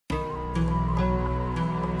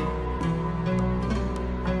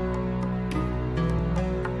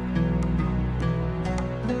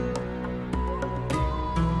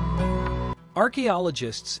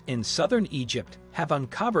Archaeologists in southern Egypt have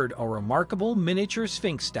uncovered a remarkable miniature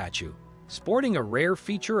Sphinx statue, sporting a rare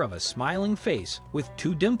feature of a smiling face with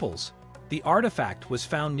two dimples. The artifact was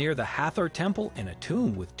found near the Hathor Temple in a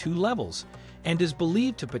tomb with two levels and is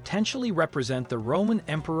believed to potentially represent the Roman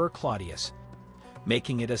Emperor Claudius,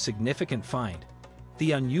 making it a significant find.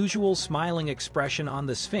 The unusual smiling expression on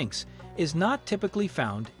the Sphinx is not typically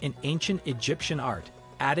found in ancient Egyptian art,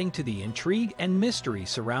 adding to the intrigue and mystery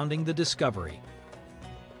surrounding the discovery.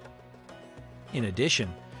 In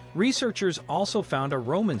addition, researchers also found a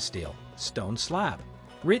Roman stone slab,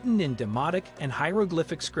 written in Demotic and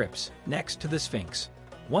hieroglyphic scripts next to the Sphinx.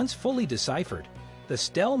 Once fully deciphered, the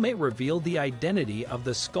stele may reveal the identity of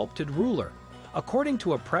the sculpted ruler, according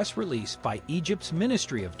to a press release by Egypt's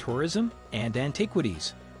Ministry of Tourism and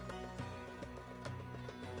Antiquities.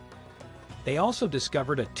 They also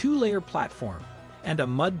discovered a two-layer platform and a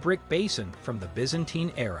mud brick basin from the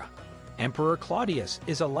Byzantine era. Emperor Claudius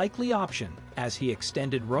is a likely option as he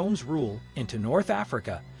extended Rome's rule into North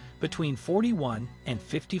Africa between 41 and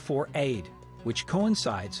 54 AD, which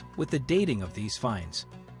coincides with the dating of these finds.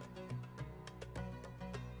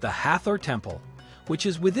 The Hathor Temple, which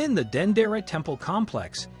is within the Dendera Temple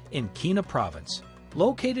complex in Kina province,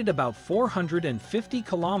 located about 450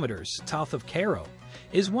 kilometers south of Cairo,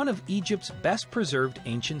 is one of Egypt's best-preserved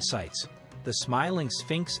ancient sites. The smiling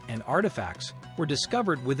Sphinx and artifacts were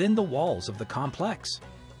discovered within the walls of the complex.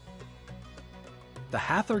 The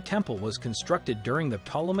Hathor Temple was constructed during the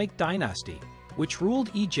Ptolemaic dynasty, which ruled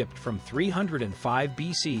Egypt from 305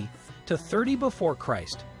 BC to 30 before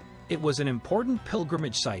Christ. It was an important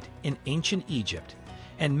pilgrimage site in ancient Egypt,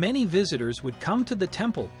 and many visitors would come to the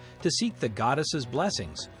temple to seek the goddess's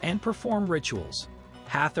blessings and perform rituals.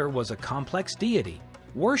 Hathor was a complex deity,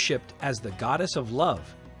 worshipped as the goddess of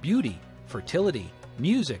love, beauty, fertility,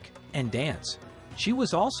 music, and dance. She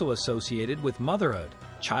was also associated with motherhood,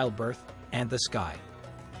 childbirth, and the sky.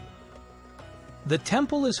 The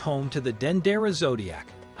temple is home to the Dendera Zodiac,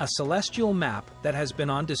 a celestial map that has been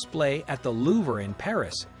on display at the Louvre in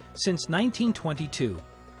Paris since 1922.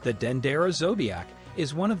 The Dendera Zodiac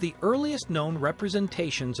is one of the earliest known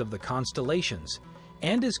representations of the constellations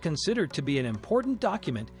and is considered to be an important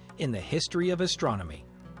document in the history of astronomy.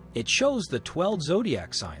 It shows the 12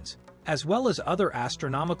 zodiac signs, as well as other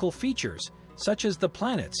astronomical features such as the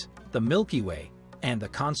planets, the Milky Way, and the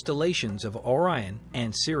constellations of Orion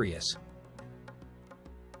and Sirius.